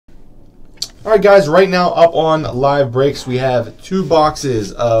All right, guys, right now up on Live Breaks, we have 2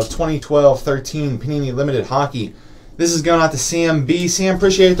 boxes of 2012-13 Panini Limited Hockey. This is going out to Sam B. Sam,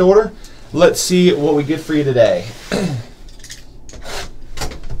 appreciate the order. Let's see what we get for you today.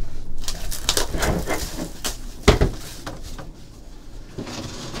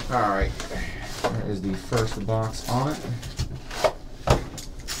 All right, there is the first box on it.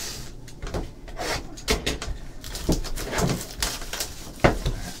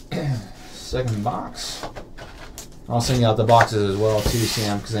 Second box. I'll send you out the boxes as well too,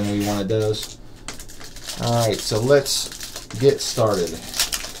 Sam, because I know you wanted those. Alright, so let's get started.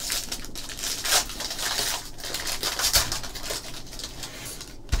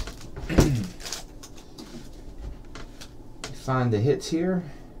 Find the hits here.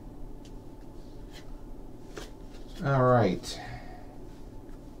 Alright.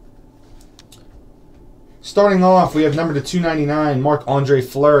 Starting off, we have number /299, Marc-Andre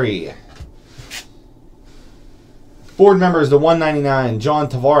Fleury. Board members, the 199, John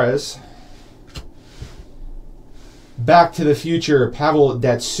Tavares. Back to the Future, Pavel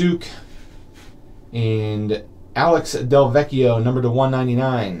Datsyuk. And Alex Delvecchio, number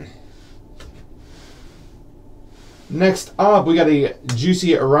 /199. Next up, we got a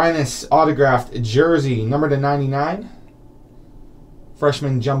Juicy Arenas autographed jersey, number /99.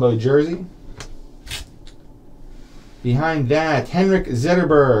 Freshman jumbo jersey. Behind that, Henrik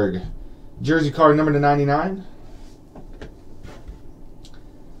Zetterberg, jersey card number /99.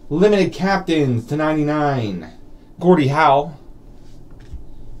 Limited Captains /99, Gordie Howe.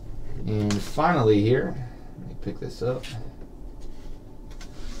 And finally here, let me pick this up.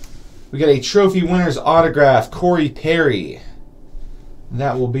 We got a Trophy Winners autograph, Corey Perry.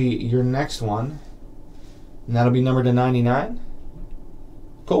 That will be your next one. And that'll be numbered /99.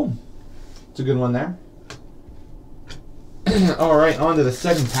 Cool. It's a good one there. Alright, on to the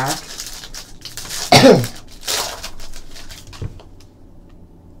second pack.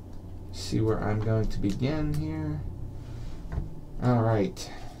 See where I'm going to begin here.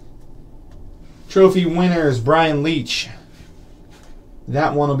 Alright. Trophy Winners, Brian Leach.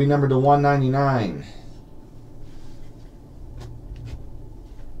 That one will be numbered /199.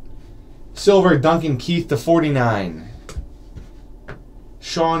 Silver, Duncan Keith /49.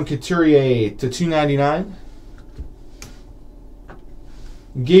 Sean Couturier /299.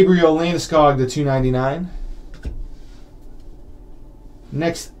 Gabriel Landeskog /299.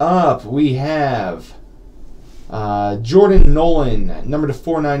 Next up, we have Jordan Nolan, number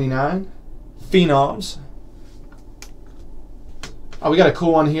 /499. Phenoms. Oh, we got a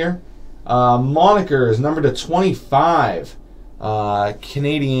cool one here. Monikers, number /25.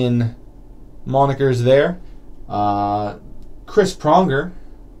 Canadian monikers there. Chris Pronger.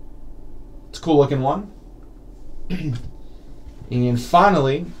 It's a cool looking one. And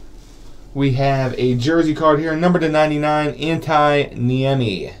finally, we have a jersey card here, number /99, Antti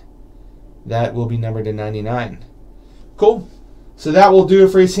Niemi. That will be numbered /99. Cool. So that will do it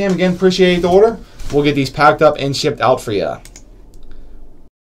for you, Sam. Again, appreciate the order. We'll get these packed up and shipped out for you.